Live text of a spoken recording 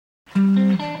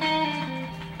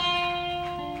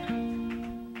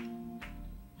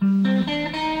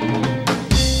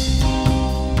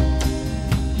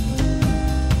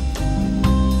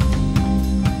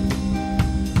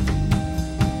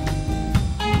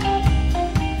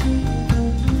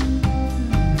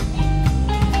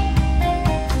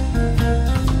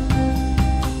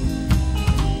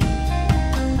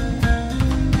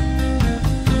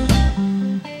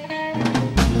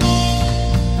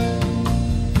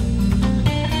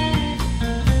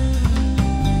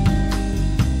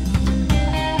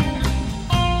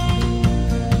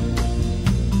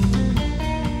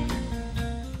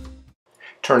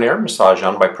Turn air massage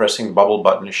on by pressing the bubble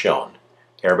button as shown.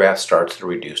 Air bath starts at a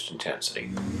reduced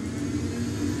intensity.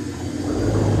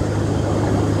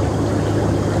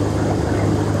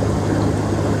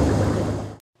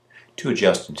 To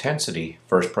adjust intensity,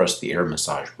 first press the air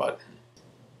massage button.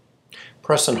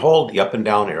 Press and hold the up and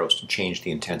down arrows to change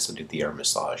the intensity of the air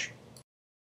massage.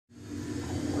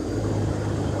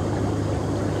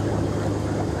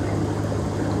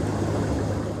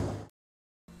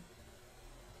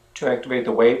 To activate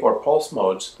the wave or pulse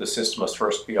modes, the system must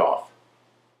first be off.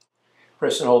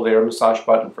 Press and hold the air massage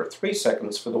button for 3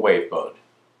 seconds for the wave mode.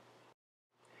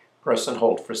 Press and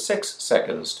hold for 6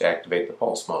 seconds to activate the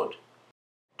pulse mode.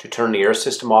 To turn the air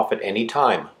system off at any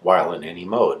time while in any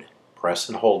mode, press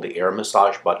and hold the air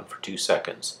massage button for 2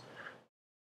 seconds.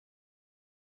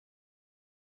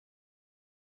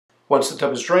 Once the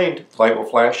tub is drained, the light will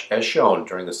flash as shown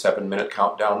during the 7-minute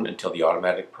countdown until the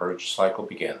automatic purge cycle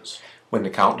begins. When the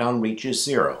countdown reaches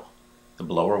 0, the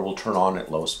blower will turn on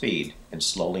at low speed and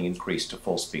slowly increase to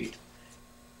full speed.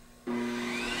 The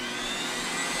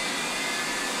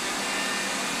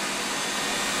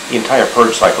entire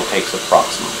purge cycle takes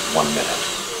approximately 1 minute.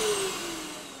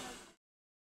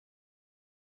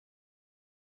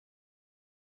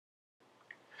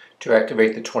 To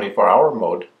activate the 24-hour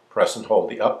mode, press and hold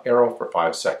the up arrow for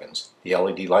 5 seconds. The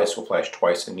LED lights will flash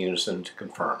twice in unison to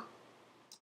confirm.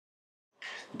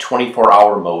 The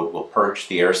 24-hour mode will purge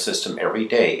the air system every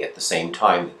day at the same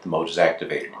time that the mode is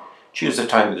activated. Choose a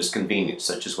time that is convenient,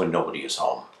 such as when nobody is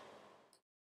home.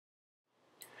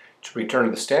 To return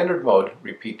to the standard mode,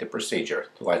 repeat the procedure.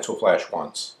 The lights will flash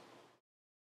once.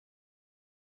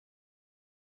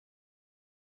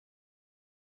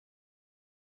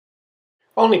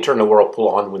 Only turn the whirlpool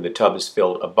on when the tub is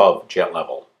filled above jet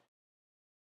level.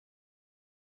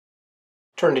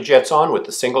 Turn the jets on with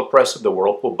the single press of the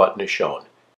whirlpool button as shown.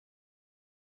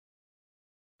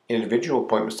 Individual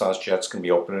point massage jets can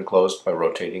be opened and closed by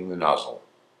rotating the nozzle.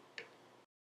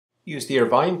 Use the air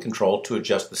volume control to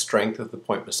adjust the strength of the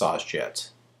point massage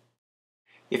jets.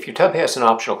 If your tub has an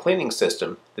optional cleaning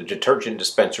system, the detergent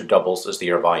dispenser doubles as the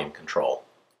air volume control.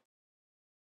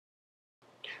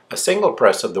 A single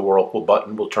press of the whirlpool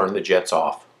button will turn the jets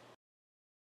off.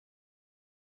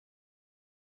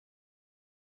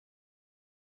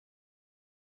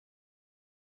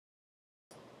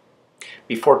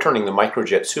 Before turning the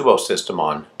microjet Subo system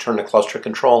on, turn the cluster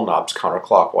control knobs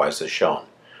counterclockwise as shown.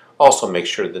 Also make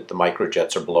sure that the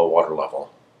microjets are below water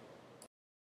level.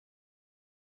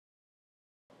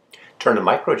 Turn the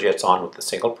microjets on with the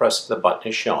single press of the button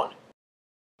as shown.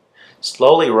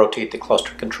 Slowly rotate the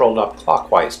cluster control knob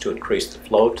clockwise to increase the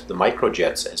flow to the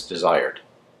microjets as desired.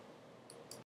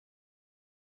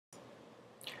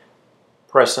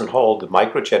 Press and hold the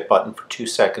microjet button for 2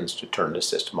 seconds to turn the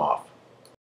system off.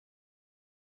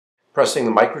 Pressing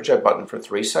the microjet button for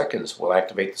 3 seconds will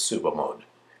activate the Subo mode.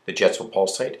 The jets will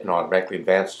pulsate and automatically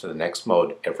advance to the next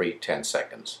mode every 10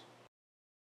 seconds.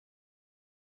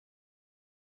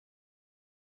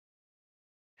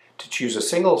 To choose a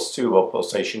single Subo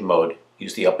pulsation mode,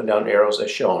 use the up and down arrows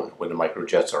as shown when the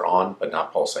microjets are on but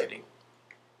not pulsating.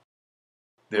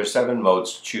 There are 7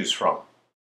 modes to choose from.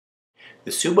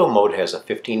 The Subo mode has a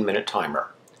 15-minute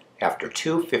timer. After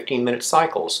 2 15-minute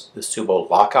cycles, the Subo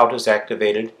lockout is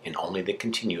activated and only the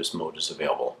continuous mode is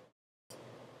available.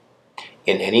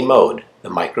 In any mode, the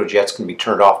microjets can be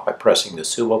turned off by pressing the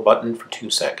Subo button for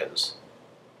 2 seconds.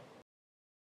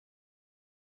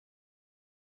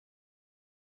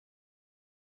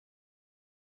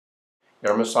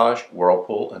 Air massage,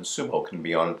 whirlpool, and Subo can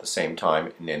be on at the same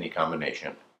time in any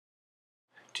combination.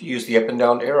 To use the up and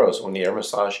down arrows when the air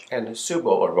massage and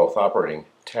Subo are both operating,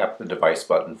 tap the device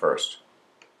button first.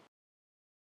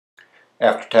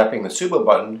 After tapping the Subo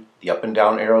button, the up and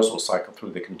down arrows will cycle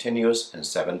through the continuous and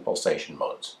 7 pulsation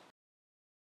modes.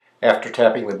 After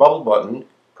tapping the bubble button,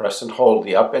 press and hold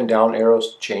the up and down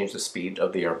arrows to change the speed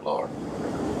of the air blower.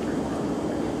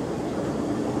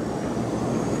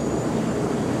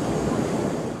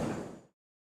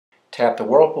 Tap the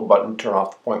whirlpool button to turn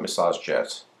off the point massage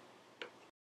jets.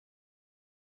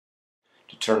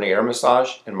 To turn the air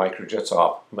massage and microjets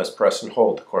off, you must press and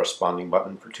hold the corresponding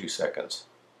button for 2 seconds.